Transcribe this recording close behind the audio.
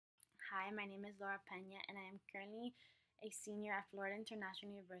Hi, my name is Laura Pena, and I am currently a senior at Florida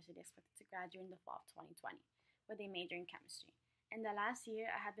International University, expected to graduate in the fall of 2020 with a major in chemistry. In the last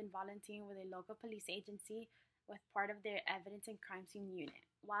year, I have been volunteering with a local police agency with part of their evidence and crime scene unit.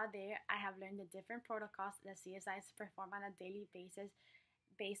 While there, I have learned the different protocols that CSIs perform on a daily basis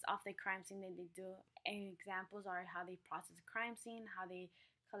based off the crime scene that they do. And examples are how they process the crime scene, how they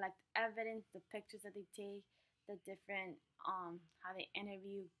collect evidence, the pictures that they take, the different how they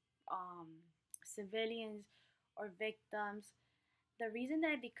interview um, civilians or victims. The reason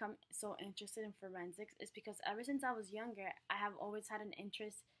that I become so interested in forensics is because ever since I was younger, I have always had an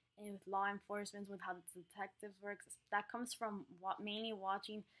interest in with law enforcement, with how the detectives works. That comes from mainly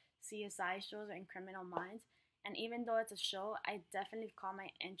watching CSI shows and Criminal Minds. And even though it's a show, I definitely caught my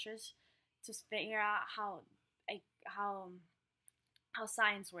interest to figure out like how how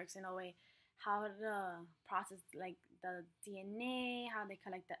science works in a way, how the process like the DNA, how they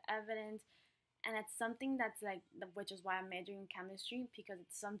collect the evidence, and it's something that's like which is why I'm majoring in chemistry because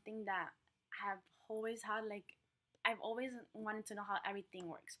it's something that I have always had like I've always wanted to know how everything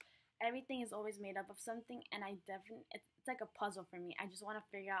works. Everything is always made up of something, and I definitely it's like a puzzle for me. I just want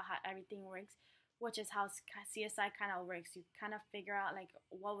to figure out how everything works, which is how CSI kind of works. You kind of figure out like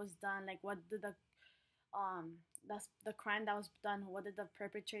what was done, like what did um the crime that was done, what did the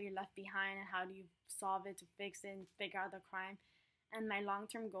perpetrator left behind, and how do you solve it to fix it and figure out the crime. And my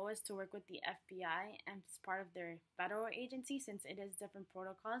long-term goal is to work with the FBI and as part of their federal agency, since it is different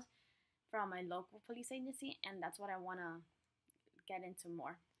protocols from my local police agency, and that's what I want to get into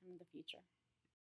more in the future.